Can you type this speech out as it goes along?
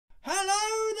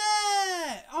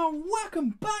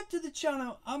welcome back to the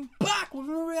channel. I'm back with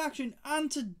another reaction,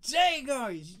 and today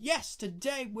guys, yes,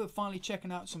 today we're finally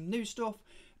checking out some new stuff.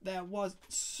 There was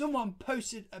someone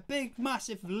posted a big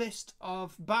massive list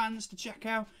of bands to check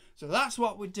out, so that's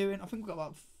what we're doing. I think we've got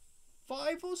about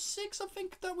 5 or 6 I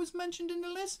think that was mentioned in the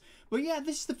list, but yeah,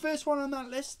 this is the first one on that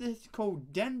list. This is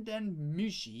called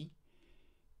Dendenmushi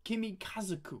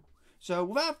Kimikazuku. So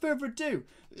without further ado,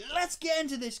 let's get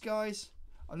into this, guys.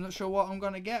 I'm not sure what I'm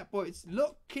going to get, but it's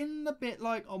looking a bit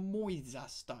like Onmyo-za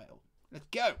style. Let's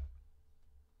go.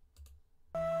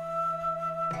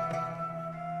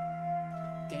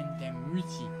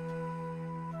 Dendenmushi.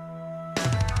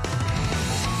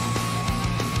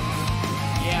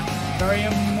 Yeah, very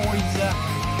Onmyo-za.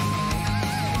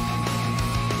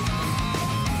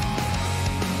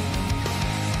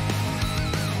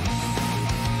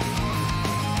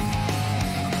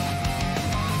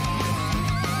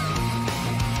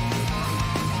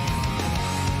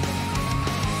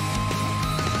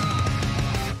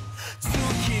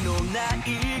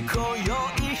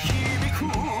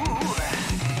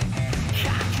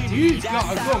 Dude's got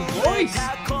a good voice.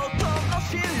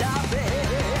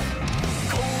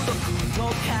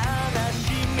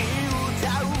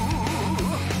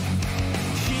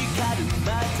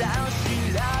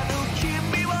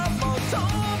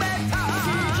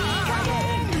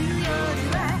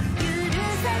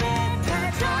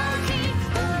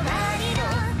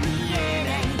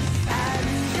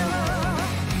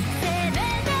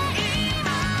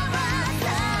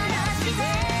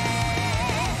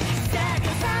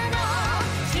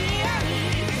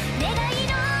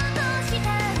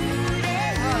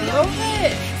 Love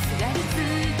it!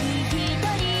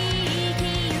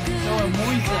 So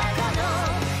Onmyo-za.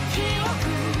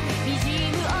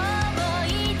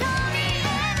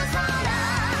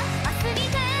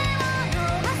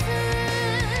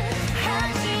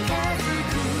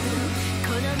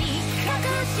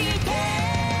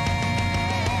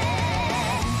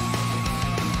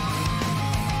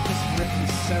 This riff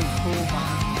is so cool,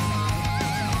 man.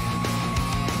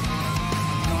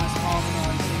 Nice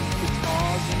harmonizing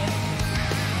guitars in it.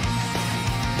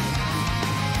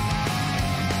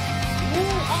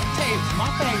 Ooh, octaves, my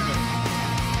favorite.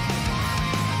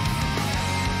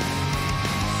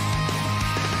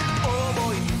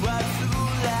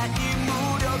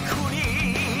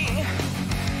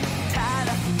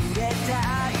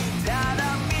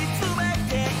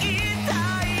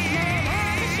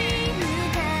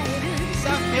 Does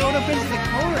that build up into the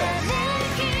chorus?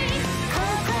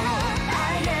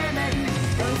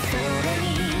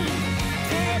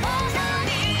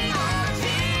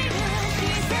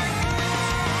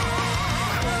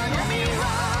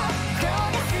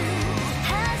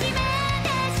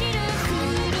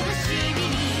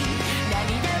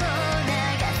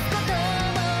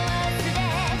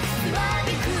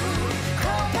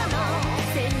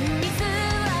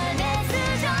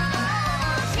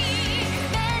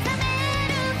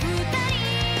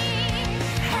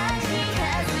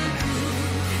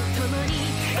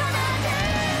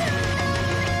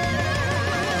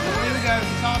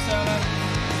 Guitar solo.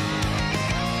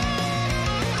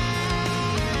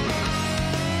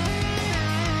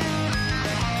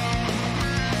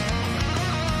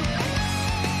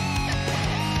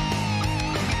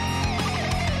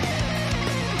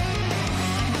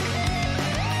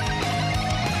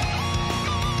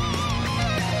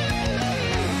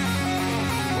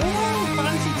 Ooh,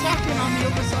 fancy tapping on the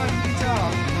other side of the guitar.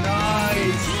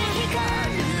 Nice.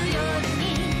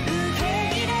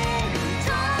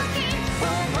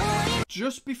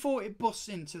 Just before it busts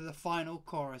into the final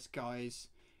chorus, guys,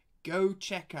 go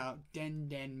check out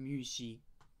Dendenmushi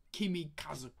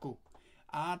Kimikazuku.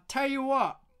 I'll tell you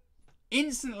what,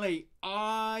 instantly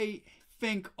I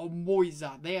think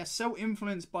Onmyo-za. They are so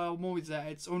influenced by Onmyo-za,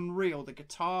 it's unreal. The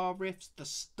guitar riffs, the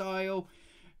style,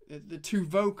 the 2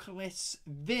 vocalists.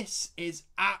 This is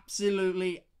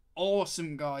absolutely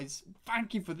awesome, guys.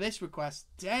 Thank you for this request.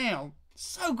 Damn,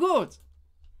 so good.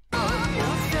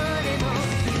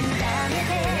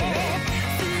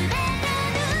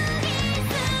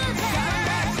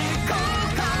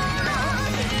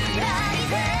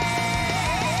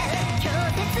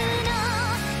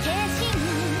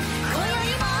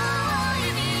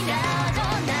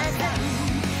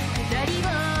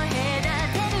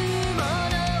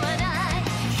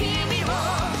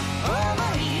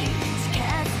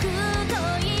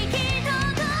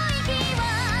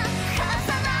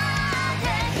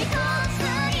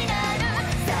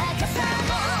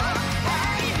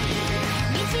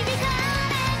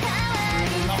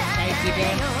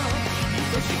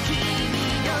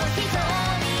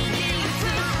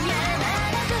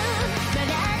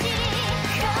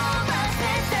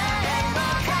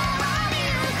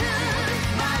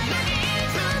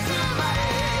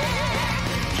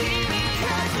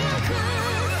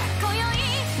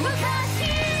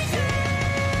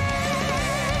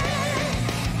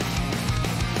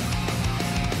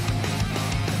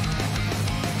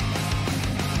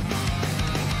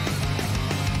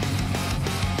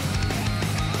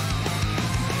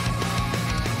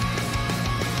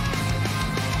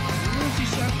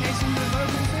 some of the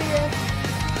vocals here.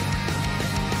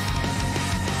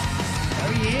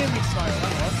 Very eerie style,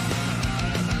 that was.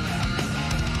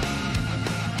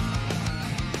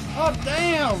 Oh,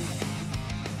 damn!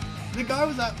 The guy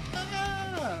was like,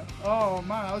 ah! Oh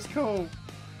man, that was cool.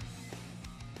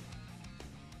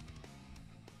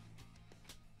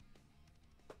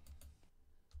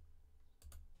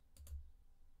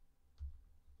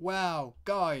 Wow,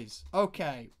 guys.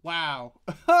 Okay, wow.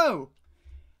 Oh!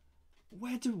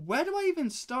 Where do I even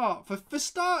start? For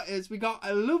starters, we got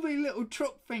a lovely little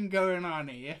truck thing going on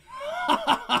here.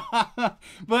 But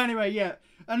anyway, yeah,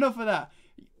 enough of that.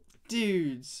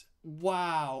 Dudes,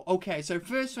 wow. Okay, so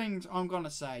first things I'm going to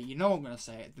say, you know I'm going to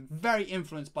say it, very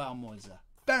influenced by Onmyo-za.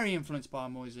 Very influenced by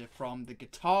Onmyo-za, from the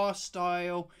guitar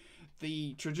style,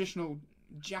 the traditional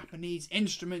Japanese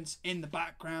instruments in the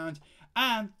background,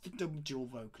 and the dual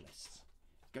vocalists.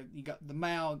 You got the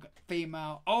male, got the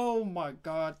female. Oh my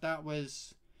god, that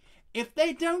was... If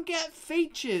they don't get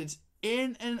featured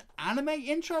in an anime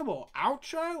intro or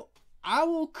outro, I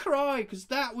will cry, because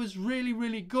that was really,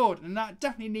 really good. And that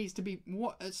definitely needs to be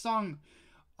what a song,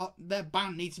 their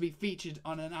band needs to be featured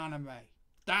on an anime.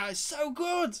 That is so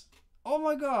good. Oh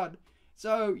my god.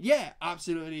 So yeah,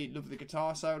 absolutely love the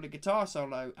guitar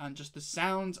solo, and just the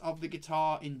sounds of the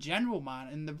guitar in general, man.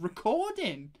 And the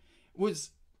recording was,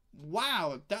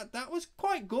 wow, that was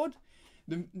quite good.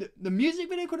 The music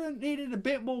video could have needed a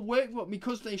bit more work, but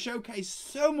because they showcase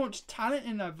so much talent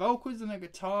in their vocals and their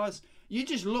guitars, you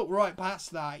just look right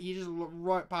past that.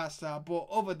 But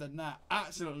other than that,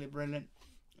 absolutely brilliant.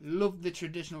 Love the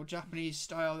traditional Japanese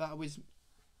style that was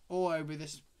all over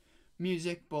this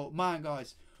music. But man,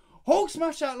 guys, Hulk,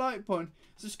 smash that like button,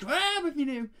 subscribe if you're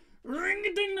new, ring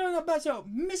a ding dong that bell,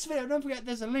 miss video, don't forget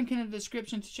there's a link in the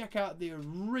description to check out the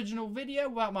original video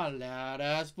about my loud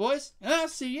ass voice, and I'll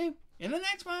see you in the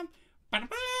next one. Bye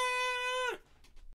bye.